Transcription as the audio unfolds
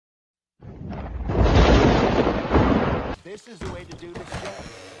This is the way to do this job.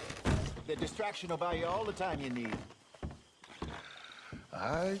 The distraction will buy you all the time you need.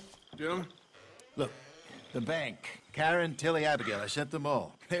 All right, gentlemen. Look, the bank, Karen, Tilly, Abigail, I sent them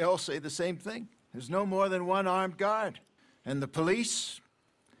all. They all say the same thing. There's no more than one armed guard. And the police?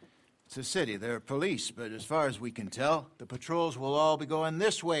 It's a city, there are police, but as far as we can tell, the patrols will all be going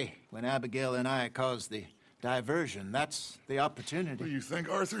this way when Abigail and I cause the diversion. That's the opportunity. What do you think,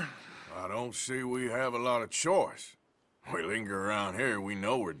 Arthur? I don't see we have a lot of choice. We linger around here, we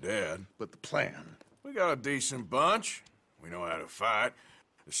know we're dead. But the plan? We got a decent bunch. We know how to fight.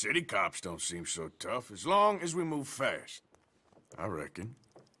 The city cops don't seem so tough as long as we move fast. I reckon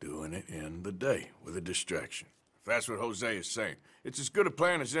doing it in the day with a distraction. If that's what Jose is saying, it's as good a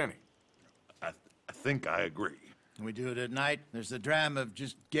plan as any. I think I agree. We do it at night. There's the drama of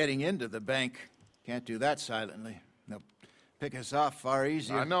just getting into the bank. Can't do that silently. They'll pick us off far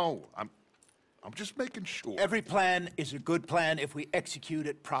easier. I know. I'm just making sure. Every plan is a good plan if we execute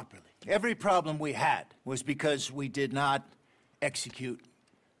it properly. Every problem we had was because we did not execute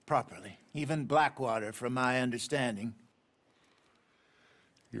properly. Even Blackwater, from my understanding.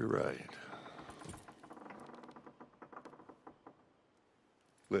 You're right.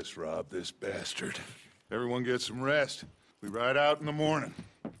 Let's rob this bastard. Everyone get some rest. We ride out in the morning.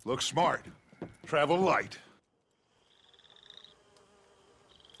 Look smart. Travel light.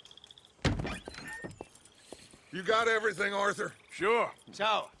 You got everything, Arthur? Sure.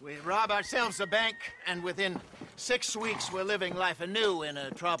 So, we rob ourselves a bank, and within 6 weeks we're living life anew in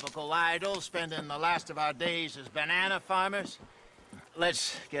a tropical idyll, spending the last of our days as banana farmers.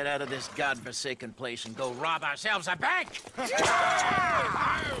 Let's get out of this godforsaken place and go rob ourselves a bank!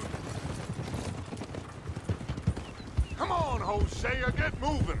 Come on, Hosea, get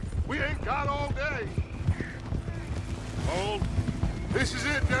moving. We ain't got all day. Hold. This is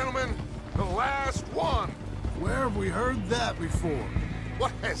it, gentlemen. The last one. Where have we heard that before?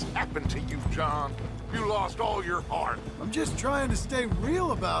 What has happened to you, John? You lost all your heart. I'm just trying to stay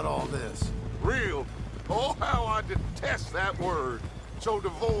real about all this. Real? Oh, how I detest that word. So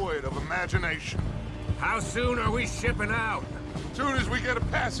devoid of imagination. How soon are we shipping out? Soon as we get a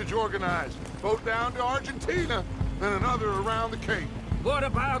passage organized. Boat down to Argentina, then another around the Cape. What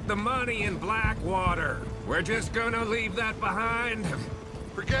about the money in Blackwater? We're just gonna leave that behind?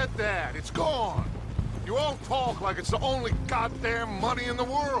 Forget that. It's gone. You all talk like it's the only goddamn money in the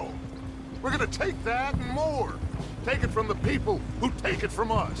world. We're gonna take that and more. Take it from the people who take it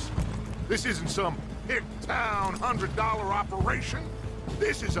from us. This isn't some hick-town $100 operation.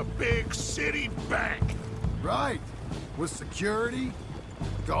 This is a big city bank. Right. With security,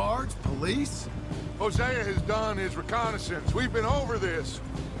 guards, police. Hosea has done his reconnaissance. We've been over this.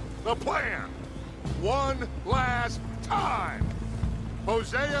 The plan. One last time.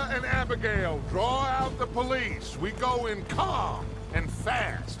 Hosea and Abigail draw out the police. We go in calm and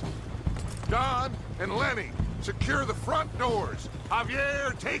fast. Don and Lenny secure the front doors.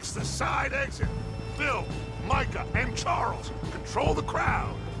 Javier takes the side exit. Bill, Micah, and Charles control the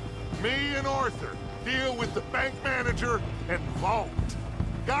crowd. Me and Arthur deal with the bank manager and vault.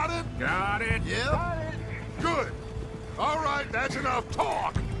 Got it? Got it? Yep. Got it. Good. All right, that's enough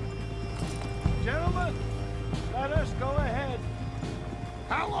talk. Gentlemen, let us go ahead.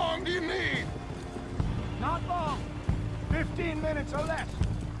 How long do you need? Not long. 15 minutes or less.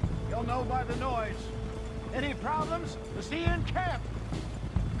 You'll know by the noise. Any problems? We'll see you in camp.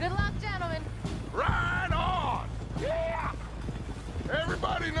 Good luck, gentlemen. Right on! Yeah!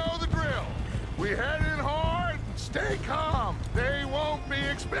 Everybody know the drill. We head in hard and stay calm. They won't be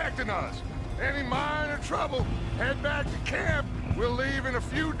expecting us. Any minor trouble, head back to camp. We'll leave in a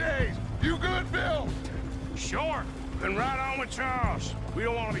few days. You good, Bill? Sure. Then right on with Charles. We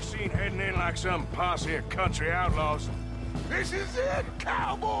don't want to be seen heading in like some posse of country outlaws. This is it,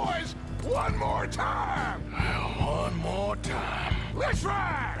 cowboys! One more time! One more time. Let's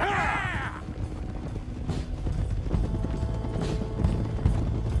ride! Yeah!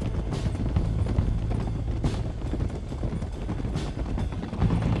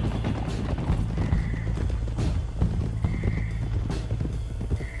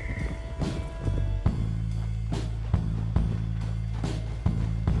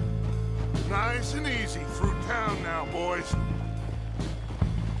 Nice and easy through town now, boys.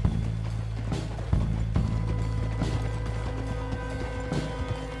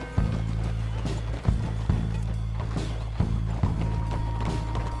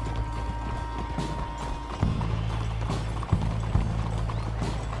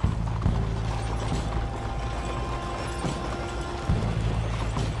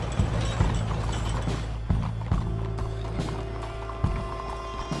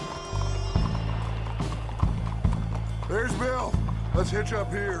 There's Bill. Let's hitch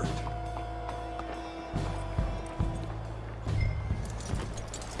up here.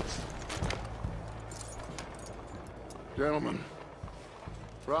 Gentlemen,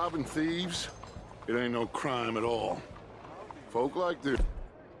 robbing thieves, it ain't no crime at all. Folk like this.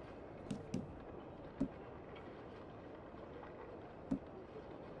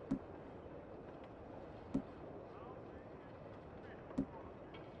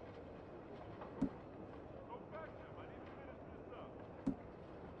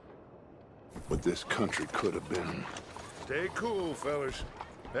 What this country could have been. Stay cool, fellas.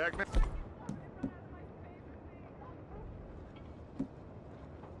 Back now.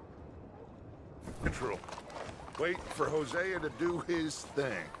 Neutral. Wait for Hosea to do his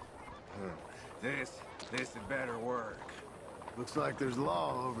thing. This had better work. Looks like there's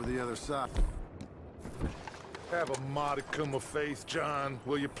law over the other side. Have a modicum of faith, John,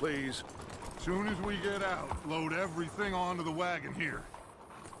 will you please? Soon as we get out, load everything onto the wagon here.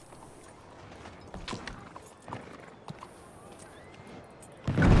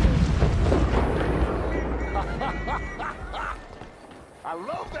 I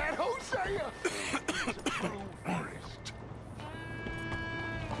love that, Hosea! He's a true artist.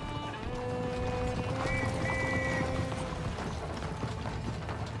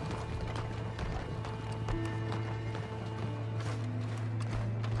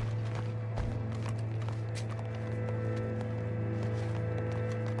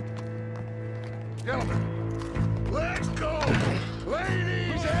 Gentlemen, let's go!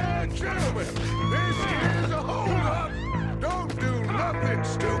 Ladies and gentlemen, this is a hold-up! Don't do nothing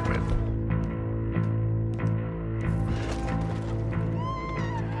stupid!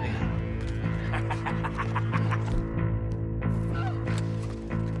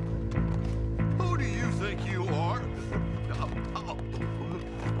 Who do you think you are?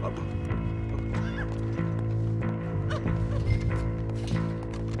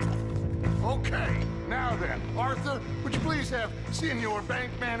 Okay, now then, Arthur, would you please have Senior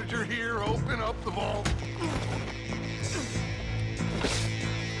Bank Manager here open up the vault?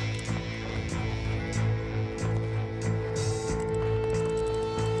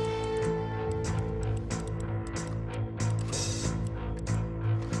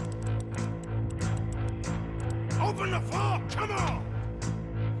 Open the vault! Come on!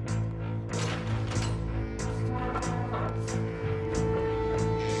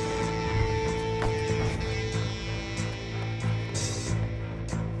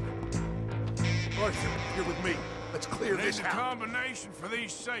 Arthur, you're with me. Let's clear Need this a out. combination for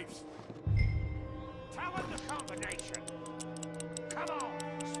these safes. Tell him the combination. Come on,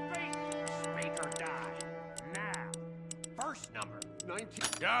 speak or die. Now, first number. 19,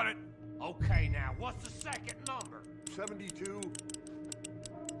 Got it. Okay, now, what's the second number? 72.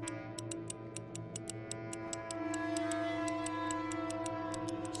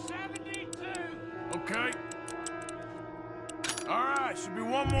 Okay. All right, should be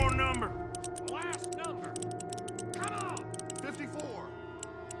one more number. Last number. Come on. 54.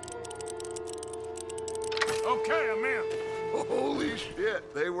 Okay, I'm in. Holy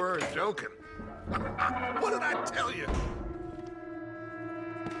shit, they weren't joking. What did I tell you?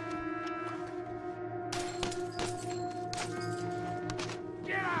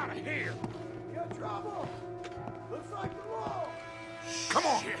 Get out of here. Got trouble! Looks like the law! Come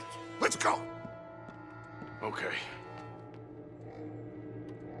on, let's go. Okay.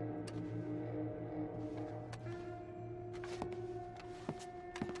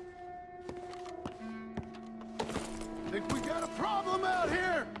 Think we got a problem out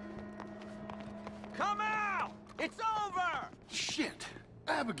here! Come out. It's over. Shit!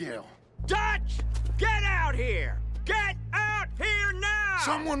 Abigail! Dutch, get out here. Get out here now.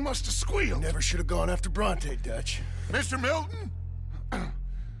 Someone must have squealed. Never should have gone after Bronte, Dutch. Mr. Milton,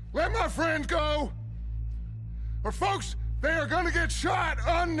 let my friend go. Or folks, they are gonna get shot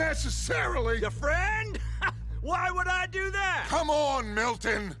unnecessarily. Your friend? Why would I do that? Come on,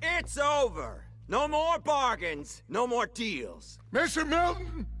 Milton. It's over. No more bargains. No more deals. Mr.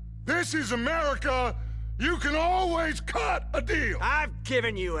 Milton, this is America. You can always cut a deal. I've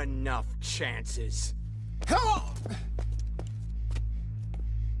given you enough chances. Come on.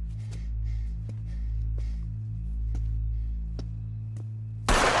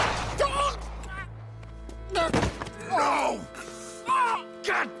 No!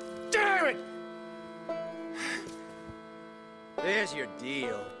 God damn it! There's your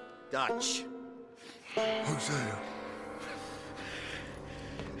deal, Dutch. Hosea.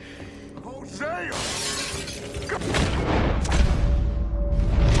 Hosea!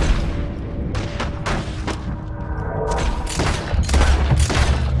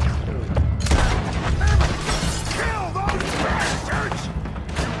 Kill those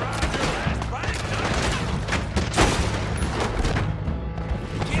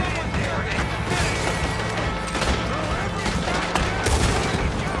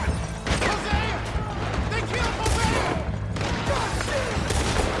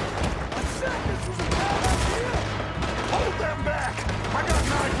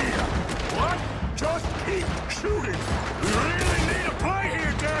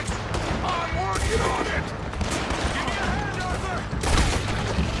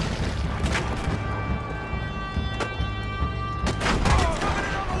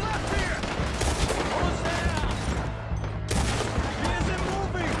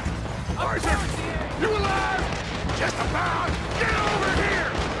Arthur! You alive? Just about! Get over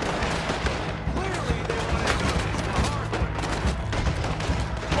here! Clearly they want to do this the hard way.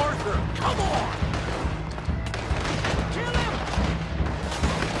 Arthur, come on! Kill him!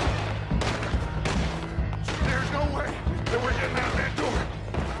 There's no way that we're getting out that door.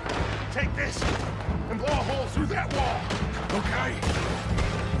 Take this and blow a hole through that wall. Okay?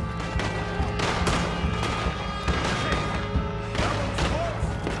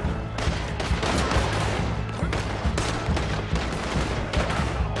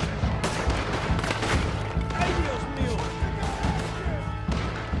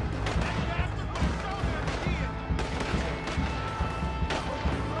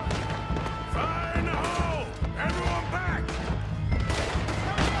 Fire in the hole! Everyone back!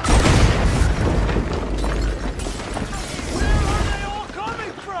 Where are they all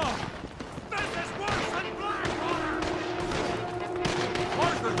coming from? This is worse than Blackwater!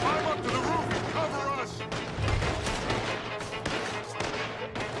 Arthur, climb up to the roof and cover us.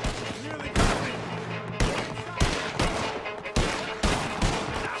 Nearly got me!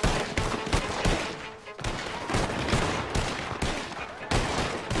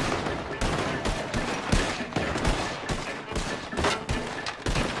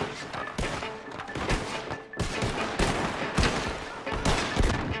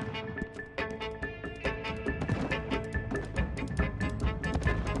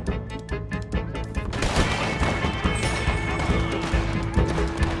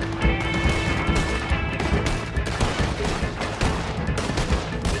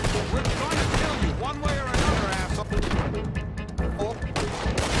 We're going to kill you one way or another, asshole. Oh.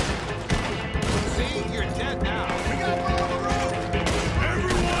 See, you're dead now. We got one on the roof!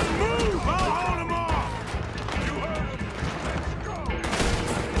 Everyone move! I'll hold them off! You heard him! Let's go!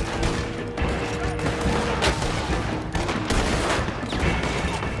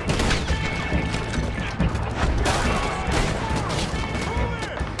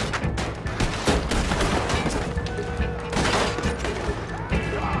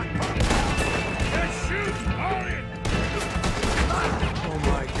 Let's shoot! Hurry! Oh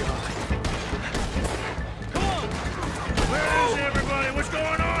my god. Come on! Where is everybody? What's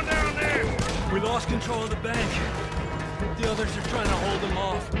going on down there? We lost control of the bank. The others are trying to hold them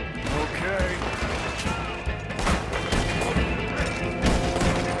off. Okay.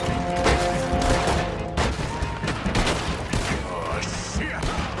 Oh, shit!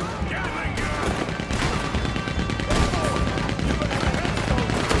 Gatling gun!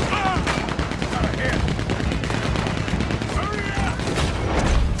 Got a hit! Hurry up!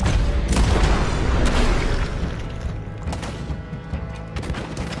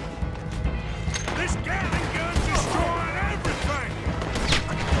 This Gatling gun's destroying everything!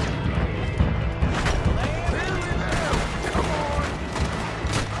 Come on!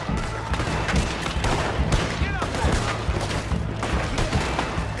 Get up there!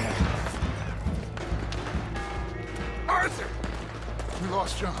 Arthur! We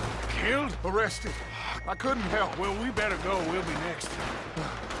lost John. Killed? Arrested. I couldn't help. Well, we better go. We'll be next.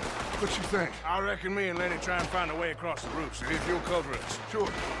 What you think? I reckon me and Lenny try and find a way across the roof, so if you'll cover us. Sure,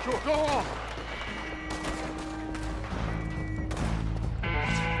 go on.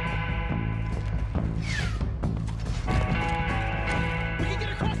 We can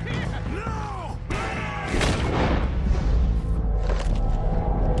get across here! No!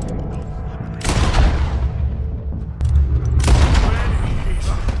 Lenny,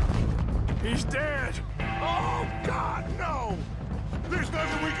 he's dead. Oh, God, no! There's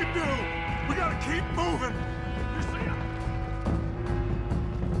nothing we can do. We gotta keep moving. You see him?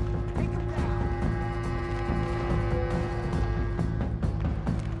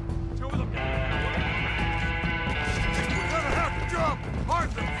 We're gonna have to jump.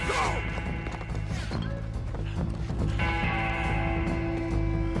 Arthur, go!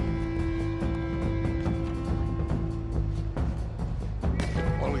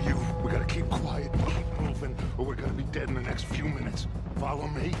 All of you, we gotta keep quiet, keep moving, or we're gonna be dead in the next few minutes. Follow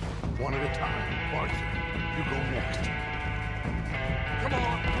me, one at a time. Arthur, you go next. Come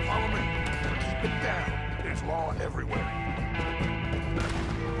on, follow me. Keep it down. There's law everywhere.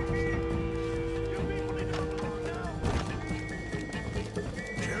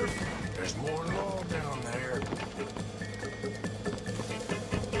 Careful. There's more law down there.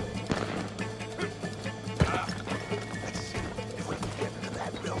 Let's see if we can get into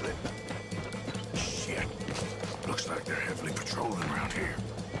that building. Shit. Looks like they're heavily patrolling around here.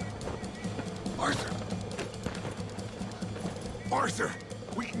 Arthur! Arthur!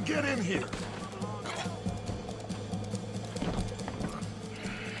 We can get in here!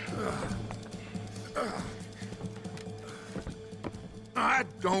 I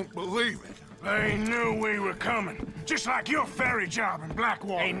don't believe it. They knew we were coming, just like your ferry job in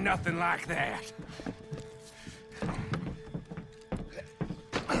Blackwater. Ain't nothing like that.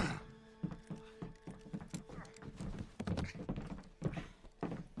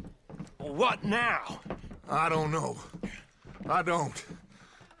 What now? I don't know. I don't.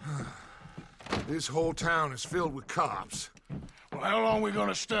 This whole town is filled with cops. Well, how long we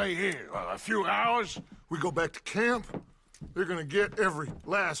gonna stay here? A few hours? We go back to camp, they're gonna get every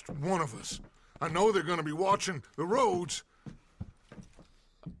last one of us. I know they're gonna be watching the roads.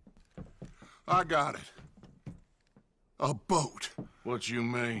 I got it. A boat. What you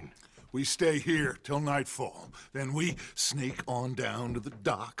mean? We stay here till nightfall. Then we sneak on down to the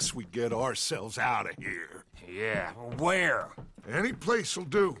docks. We get ourselves out of here. Yeah, where? Any place will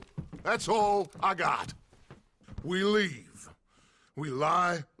do. That's all I got. We leave. We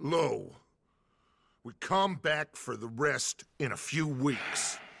lie low. We come back for the rest in a few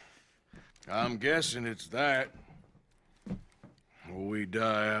weeks. I'm guessing it's that. Or we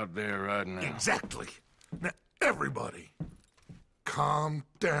die out there right now. Exactly. Now, everybody, calm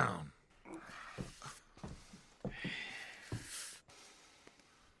down.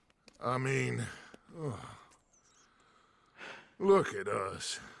 I mean, look at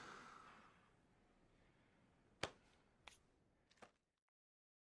us.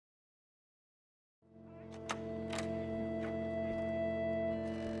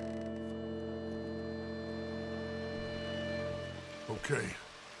 Okay,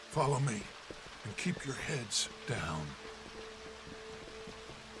 follow me, and keep your heads down.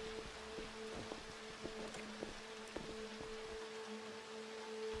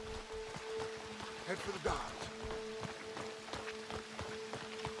 Head for the docks.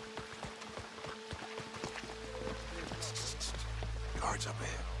 Guards up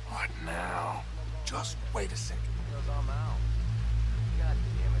ahead. What now? Just wait a second. I'm out. God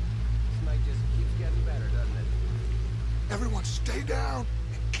damn it. This night just keeps getting better, doesn't it? Everyone stay down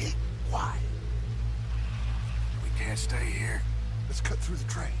and keep quiet. We can't stay here. Let's cut through the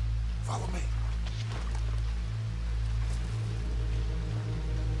train. Follow me.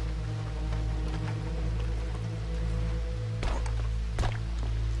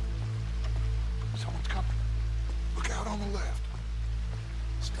 Someone's coming. Look out on the left.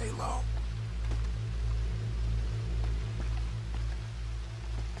 Stay low.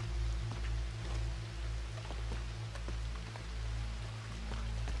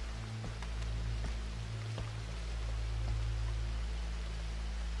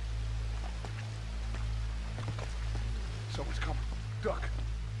 Someone's coming. Duck.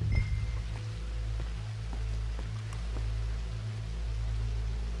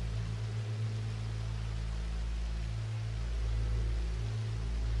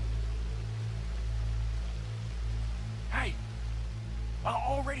 Hey! I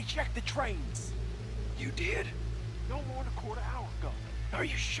already checked the trains. You did? No more than a quarter hour ago. Are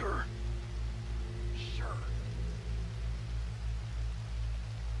you sure? Sure.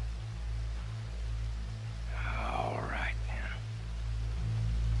 All right, then.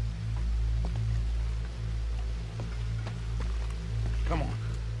 Come on.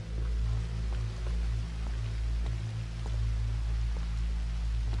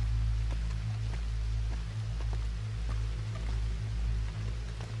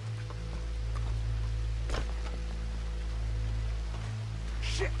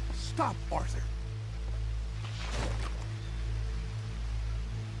 Shit! Stop, Arthur.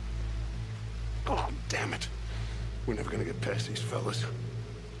 Oh, damn it. We're never gonna get past these fellas.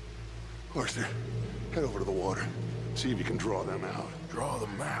 Arthur, head over to the water. See if you can draw them out. Draw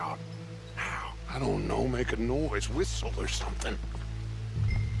them out. How? I don't know, make a noise, whistle or something.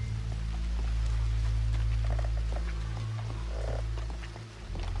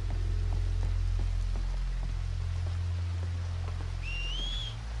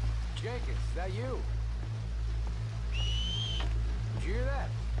 Jenkins, is that you? Did you hear that?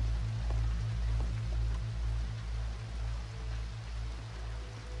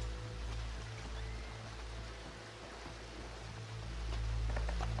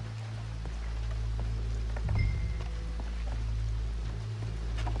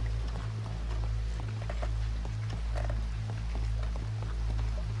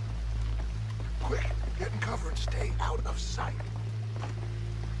 Quick, get in cover and stay out of sight.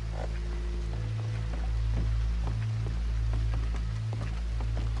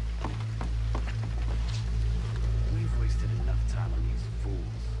 We've wasted enough time on these fools.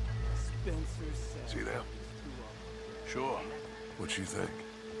 Spencer said. See them? Sure. What you think?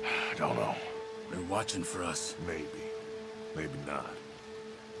 Don't know. They're watching for us. Maybe. Maybe not.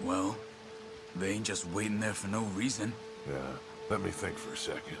 Well, they ain't just waiting there for no reason. Yeah, Let me think for a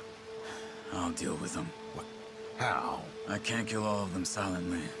second. I'll deal with them. What? How? I can't kill all of them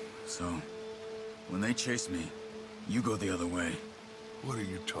silently, so... when they chase me, you go the other way. What are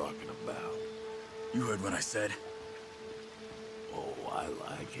you talking about? You heard what I said. Oh, I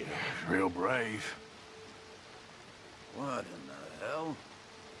like it. Real brave. What in the hell?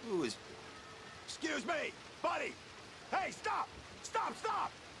 Who is... Excuse me! Buddy! Hey, stop! Stop, stop!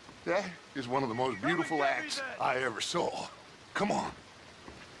 That is one of the most beautiful acts I ever saw. Come on.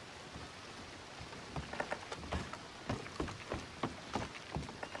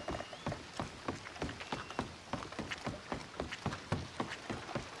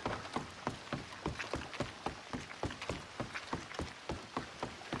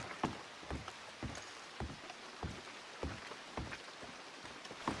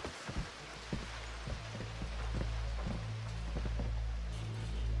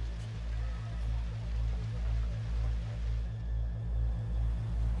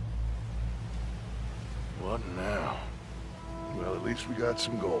 What now? Well, at least we got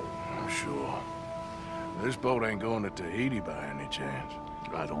some gold. I'm sure. This boat ain't going to Tahiti by any chance.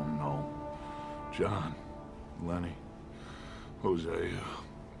 I don't know. John, Lenny, Hosea,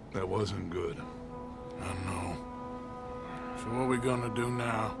 that wasn't good. I know. So what we gonna do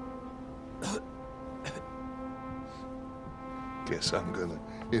now? Guess I'm gonna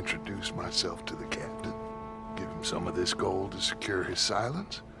introduce myself to the captain. Give him some of this gold to secure his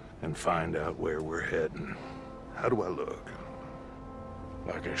silence, and find out where we're heading. How do I look?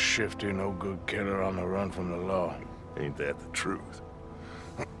 Like a shifty, no-good killer on the run from the law. Ain't that the truth?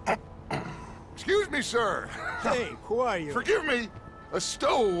 Excuse me, sir. Hey, who are you? Forgive me. A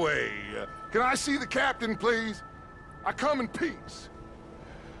stowaway. Can I see the captain, please? I come in peace.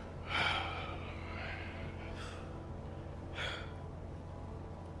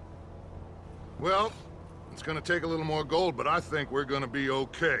 Well, it's gonna take a little more gold, but I think we're gonna be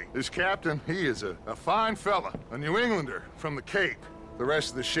okay. This captain, he is a fine fella, a New Englander from the Cape. The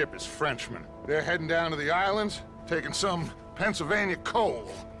rest of the ship is Frenchmen. They're heading down to the islands, taking some Pennsylvania coal.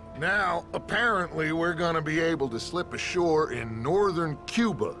 Now, apparently, we're gonna be able to slip ashore in northern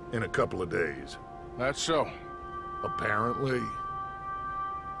Cuba in a couple of days. That's so. Apparently.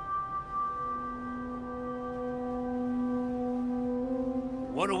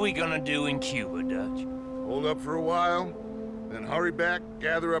 What are we gonna do in Cuba, Dutch? Hold up for a while, then hurry back,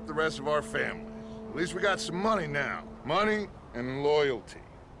 gather up the rest of our families. At least we got some money now. Money and loyalty.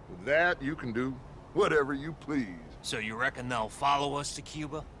 With that, you can do whatever you please. So you reckon they'll follow us to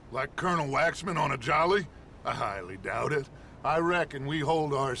Cuba? Like Colonel Waxman on a jolly? I highly doubt it. I reckon we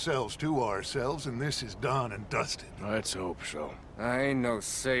hold ourselves to ourselves, and this is done and dusted. Let's hope so. I ain't no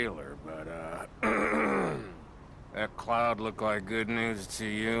sailor, but, that cloud look like good news to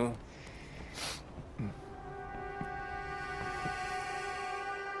you?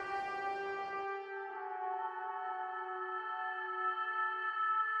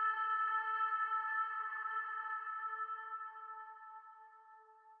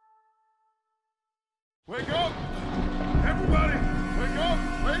 Wake up! Everybody! Wake up!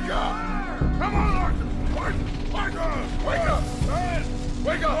 Wake up! Come on, Arthur! Wake up! Wake up!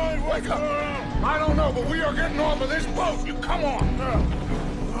 Wake up! Wake up! I don't know, but we are getting off of this boat! You come on!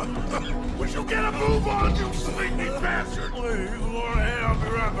 Would you get a move on, you sleepy bastard? Please, go on ahead. I'll be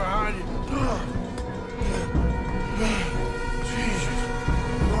right behind you. Jesus.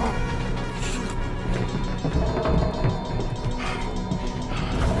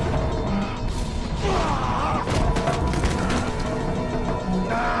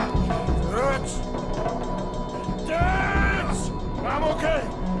 I'm okay.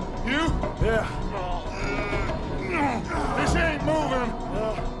 You? Yeah. This ain't moving.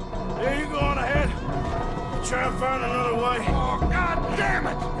 Yeah, you go on ahead. We'll try and find another way. Oh, God damn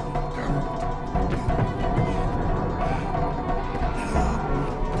it!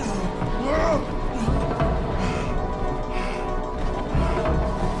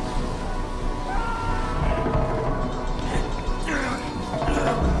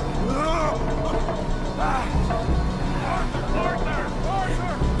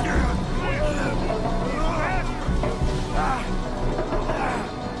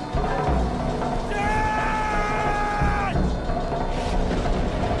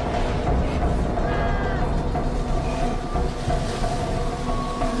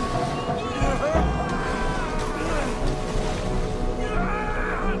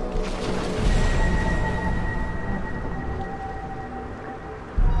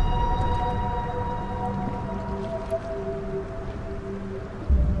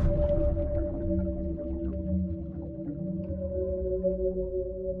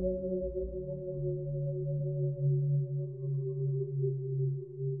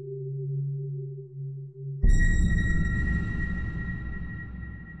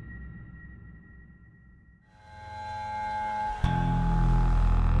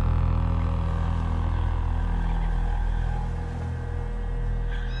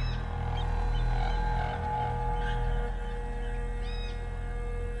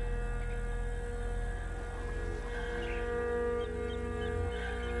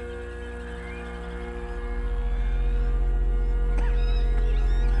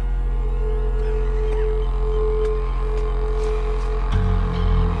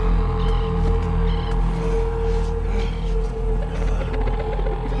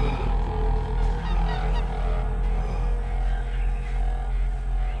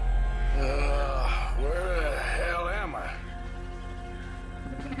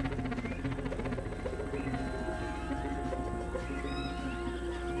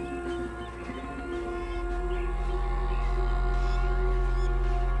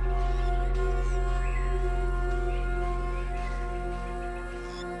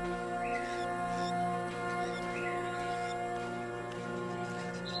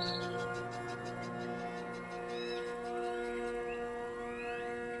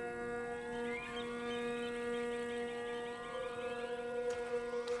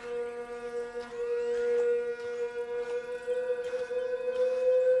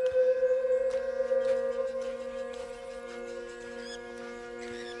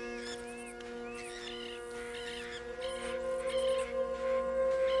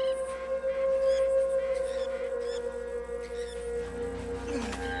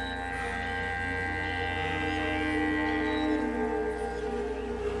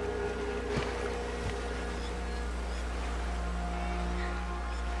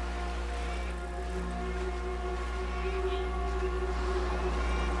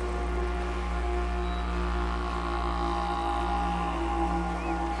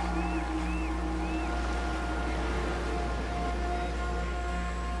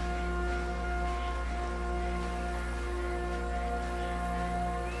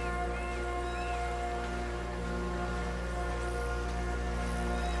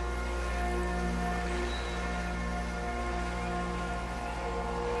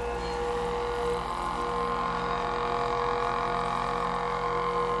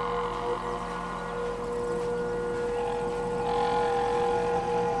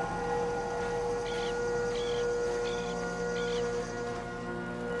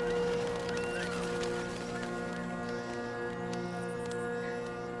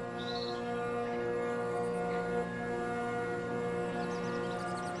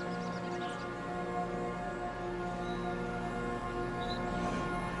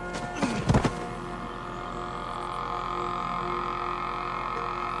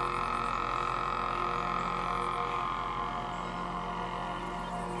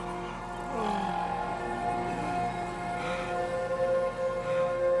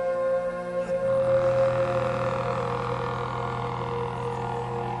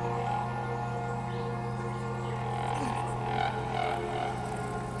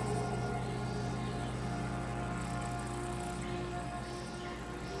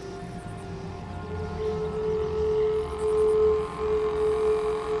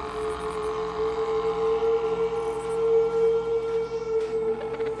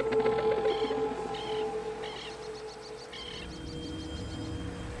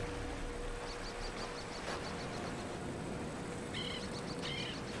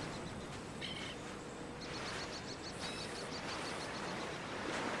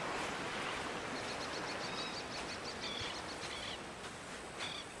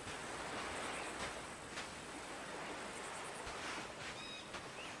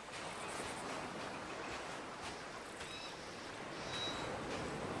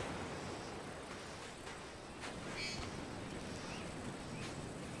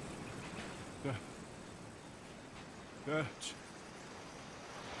 Dutch.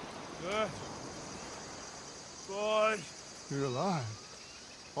 Dutch. Boy. You're alive.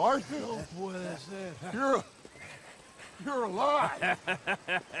 Art? No puede ser. You're alive.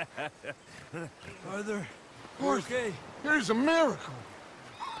 Arthur, Arthur, okay? it is a miracle.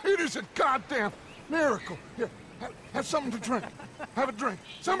 It is a goddamn miracle. Here, have something to drink. Have a drink.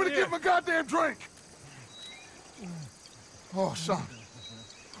 Somebody give him a goddamn drink. Oh, son.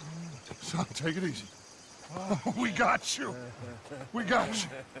 Son, take it easy. We got you. We got you.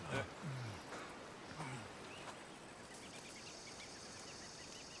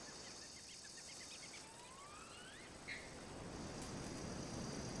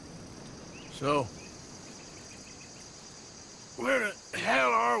 So, where the hell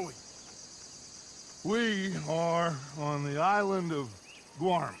are we? We are on the island of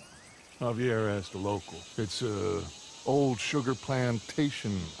Guarma. Javier asked the local. It's a old sugar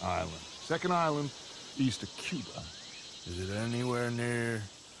plantation island. Second island east of Cuba. Is it anywhere near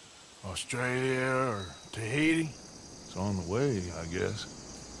Australia or Tahiti? It's on the way, I guess.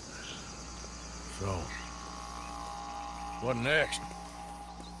 So, what next?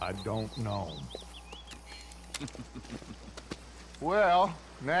 I don't know. Well,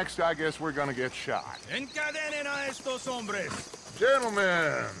 next I guess we're gonna get shot. Encadenen a estos hombres.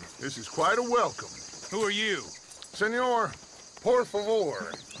 Gentlemen, this is quite a welcome. Who are you? Senor, por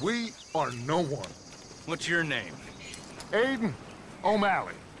favor, we are no one. What's your name? Aiden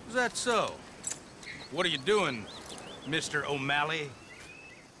O'Malley. Is that so? What are you doing, Mr. O'Malley?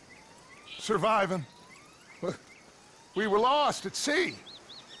 Surviving. We were lost at sea.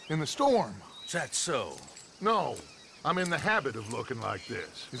 In the storm. Is that so? No. I'm in the habit of looking like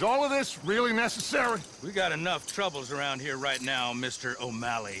this. Is all of this really necessary? We got enough troubles around here right now, Mr.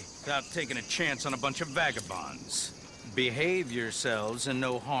 O'Malley, without taking a chance on a bunch of vagabonds. Behave yourselves and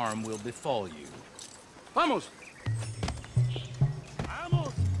no harm will befall you. Vamos!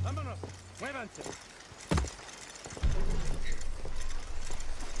 Vamos! Vámonos! Muévanse!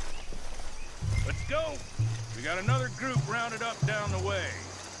 Let's go! We got another group rounded up down the way.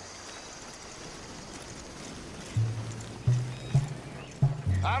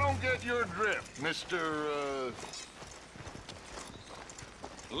 I don't get your drift, Mr.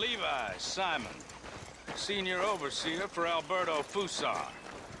 Levi Simon, senior overseer for Alberto Fusar.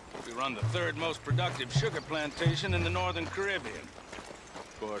 We run the third most productive sugar plantation in the Northern Caribbean.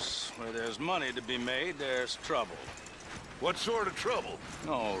 Of course, where there's money to be made, there's trouble. What sort of trouble?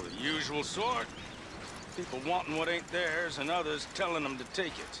 Oh, the usual sort. People wanting what ain't theirs and others telling them to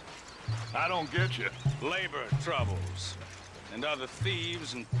take it. I don't get you. Labor troubles. And other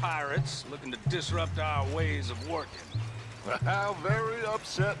thieves and pirates looking to disrupt our ways of working. How very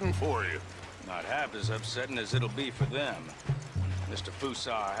upsetting for you. Not half as upsetting as it'll be for them. Mr.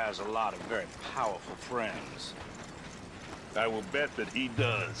 Fusar has a lot of very powerful friends. I will bet that he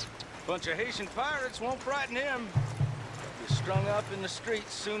does. Bunch of Haitian pirates won't frighten him. Be strung up in the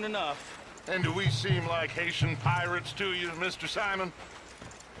streets soon enough. And do we seem like Haitian pirates to you, Mr. Simon?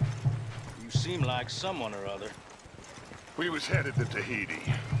 You seem like someone or other. We was headed to Tahiti.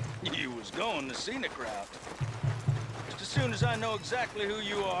 You was going the scenic route. Just as soon as I know exactly who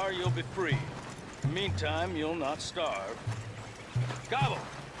you are, you'll be free. In the meantime, you'll not starve. Cabo,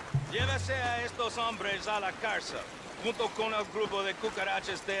 llévese a estos hombres a la cárcel, junto con el grupo de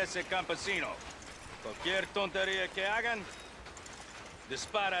cucarachas de ese campesino. Cualquier tontería que hagan,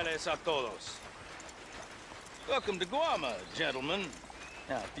 dispárales a todos. Welcome to Guarma, gentlemen.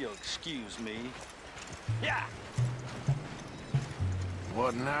 Now, if you'll excuse me. Yeah!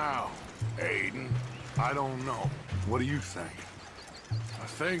 What now, Aiden? I don't know. What do you think? I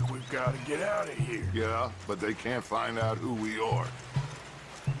think we've got to get out of here. Yeah, but they can't find out who we are.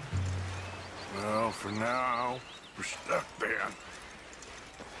 Well, for now, we're stuck then.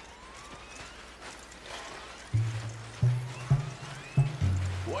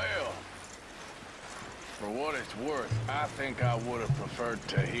 Well, for what it's worth, I think I would have preferred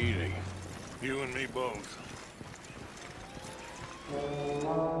Tahiti. You and me both.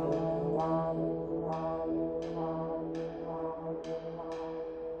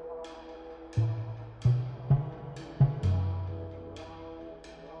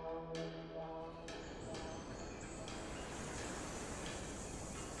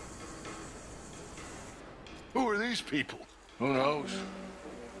 Who are these people? Who knows?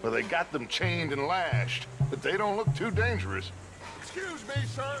 Well, they got them chained and lashed, but they don't look too dangerous. Excuse me,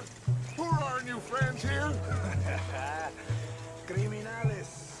 sir. Who are our new friends here?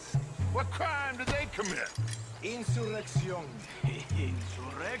 Criminales. What crime did they commit? Insurrección.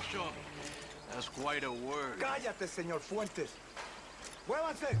 Insurrection? That's quite a word. Cállate, señor Fuentes.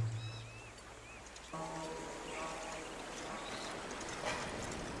 ¡Muévanse!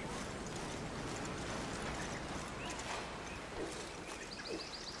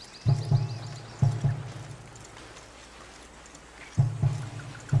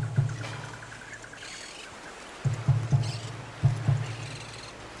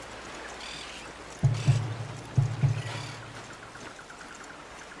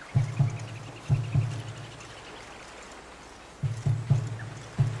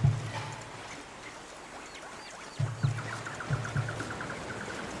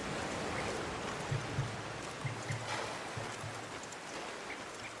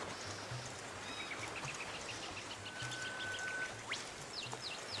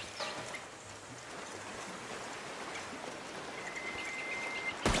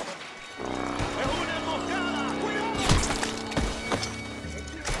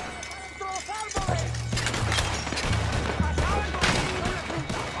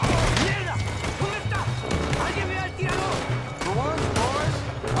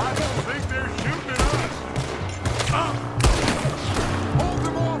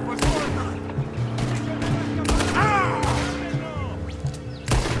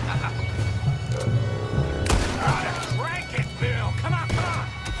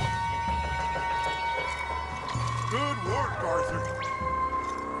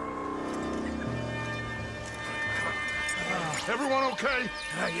 Everyone okay?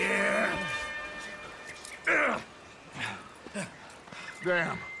 Yeah.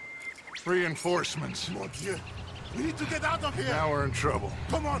 Damn. Reinforcements. Mon Dieu. We need to get out of here. Now we're in trouble.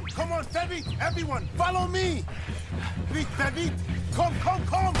 Come on, fais vite, everyone, follow me. Vite, fais vite. Come.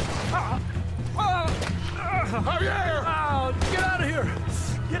 Javier! Oh, get out of here!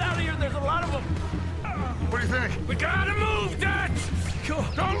 Get out of here, there's a lot of them! What do you think? We gotta move, Dutch! Go!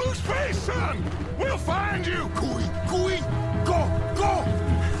 Don't lose face, son! We'll find you! Cooey, go!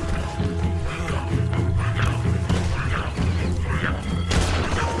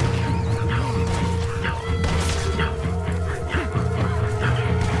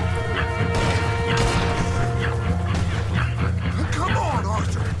 Come on,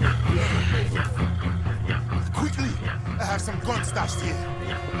 Arthur! Quickly, I have some guns stashed here.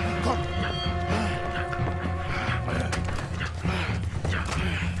 Come.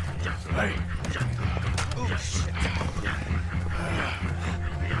 Hey. Oh, shit.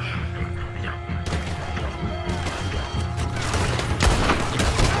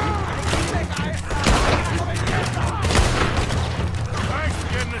 Thanks for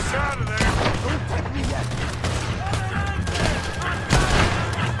getting us out of there. Don't take me yet.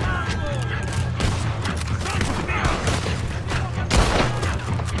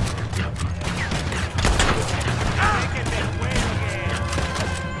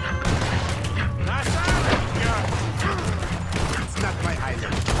 It's not my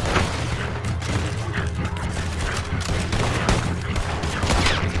island.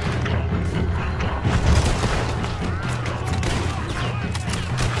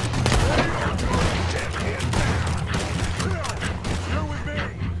 You're with me!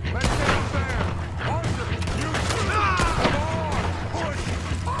 Let's get them down! Arthur, you... Come on! Push!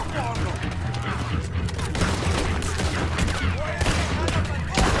 Up on them!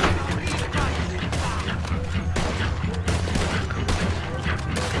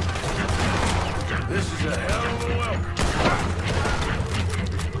 This is a hell of a welcome.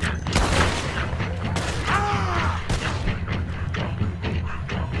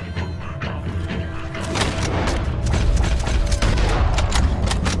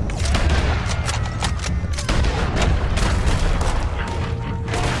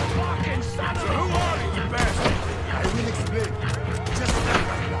 So who are you, bastard? I will explain. Just stand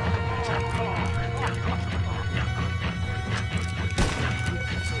right now.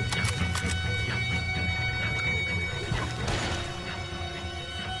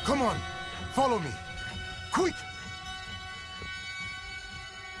 Come on, follow me. Quick!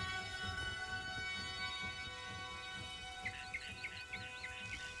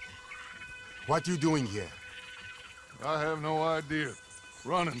 What you doing here? I have no idea.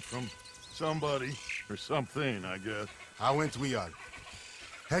 Running from somebody or something, I guess. How went we all?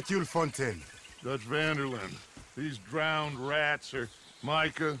 Hercule Fontaine. Dutch Vanderlyn. These drowned rats are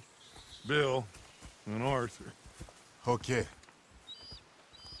Micah, Bill, and Arthur. Okay.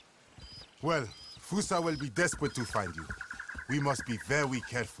 Well, Fusa will be desperate to find you. We must be very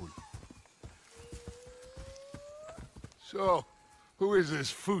careful. So, who is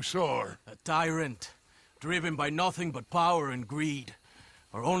this Fusar? A tyrant, driven by nothing but power and greed.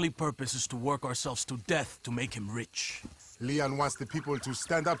 Our only purpose is to work ourselves to death to make him rich. Leon wants the people to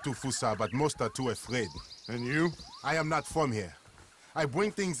stand up to Fusa, but most are too afraid. And you? I am not from here. I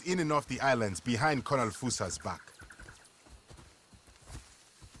bring things in and off the islands behind Colonel Fusa's back.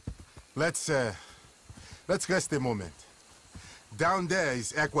 Let's rest a moment. Down there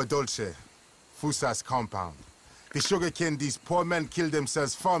is Agua Dulce, Fusa's compound. The sugarcane these poor men kill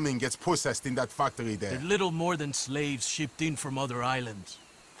themselves farming gets processed in that factory there. They're little more than slaves shipped in from other islands.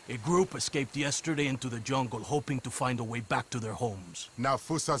 A group escaped yesterday into the jungle, hoping to find a way back to their homes. Now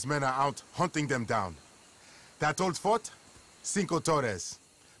Fusa's men are out hunting them down. That old fort? Cinco Torres.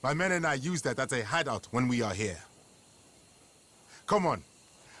 My men and I use that as a hideout when we are here. Come on.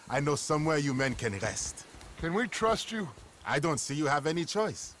 I know somewhere you men can rest. Can we trust you? I don't see you have any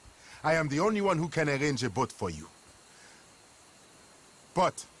choice. I am the only one who can arrange a boat for you.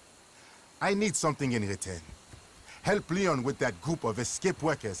 But I need something in return. Help Leon with that group of escaped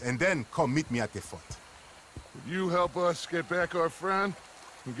workers, and then come meet me at the fort. Would you help us get back our friend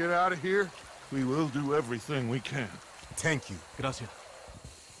and get out of here? We will do everything we can. Thank you. Gracias.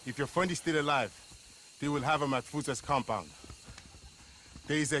 If your friend is still alive, they will have him at Fusa's compound.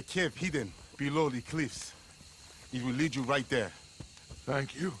 There is a cave hidden below the cliffs. It will lead you right there.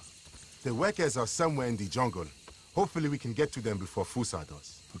 Thank you. The workers are somewhere in the jungle. Hopefully we can get to them before Fusa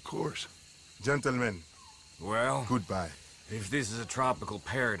does. Of course. Gentlemen, Well, goodbye. if this is a tropical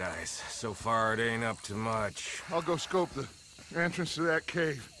paradise, so far it ain't up to much. I'll go scope the entrance to that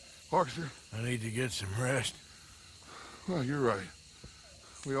cave. Arthur? I need to get some rest. Well, you're right.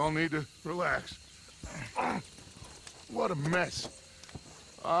 We all need to relax. What a mess.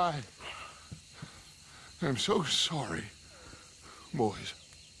 I am so sorry, boys.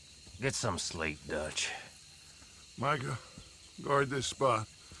 Get some sleep, Dutch. Micah, guard this spot.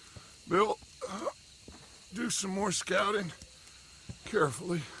 Bill, do some more scouting.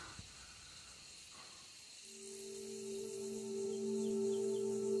 Carefully.